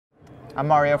I'm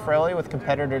Mario Fraley with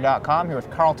Competitor.com, here with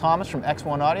Carl Thomas from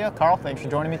X-1 Audio. Carl, thanks for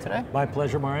joining me today. My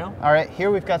pleasure, Mario. All right,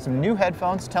 here we've got some new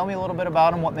headphones. Tell me a little bit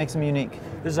about them, what makes them unique.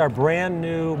 This is our brand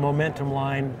new Momentum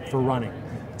line for running.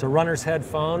 It's a runner's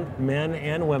headphone, men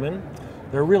and women.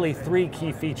 There are really three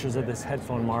key features of this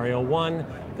headphone, Mario. One,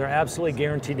 they're absolutely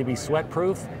guaranteed to be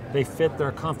sweat-proof. They fit,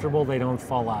 they're comfortable, they don't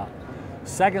fall out.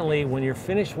 Secondly, when you're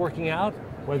finished working out,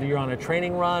 whether you're on a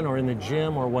training run or in the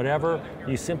gym or whatever,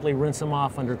 you simply rinse them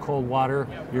off under cold water.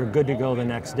 You're good to go the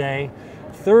next day.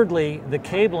 Thirdly, the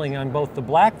cabling on both the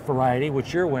black variety,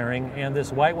 which you're wearing, and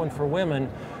this white one for women,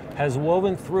 has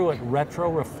woven through it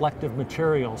retro reflective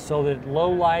material so that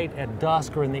low light at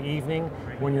dusk or in the evening,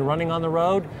 when you're running on the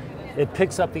road, it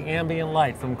picks up the ambient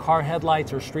light from car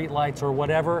headlights or street lights or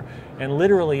whatever, and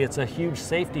literally it's a huge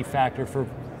safety factor for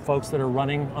folks that are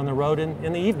running on the road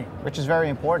in the evening. Which is very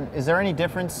important. Is there any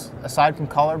difference, aside from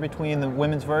color, between the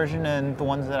women's version and the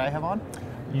ones that I have on?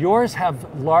 Yours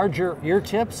have larger ear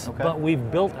tips, okay, but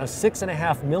we've built a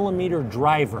 6.5 millimeter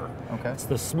driver. Okay. It's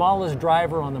the smallest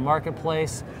driver on the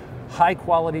marketplace, high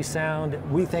quality sound.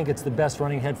 We think it's the best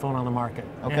running headphone on the market,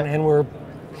 okay, and we're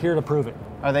here to prove it.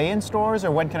 Are they in stores, or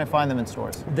when can I find them in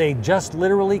stores? They just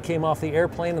literally came off the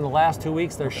airplane in the last 2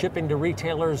 weeks. They're shipping to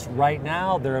retailers right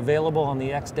now. They're available on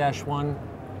the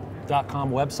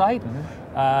X-1.com website.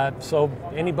 So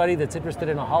anybody that's interested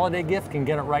in a holiday gift can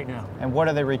get it right now. And what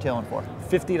are they retailing for?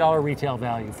 $50 retail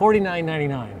value,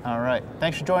 $49.99. All right.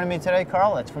 Thanks for joining me today,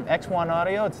 Carl. That's from X-1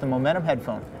 Audio. It's the Momentum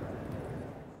headphone.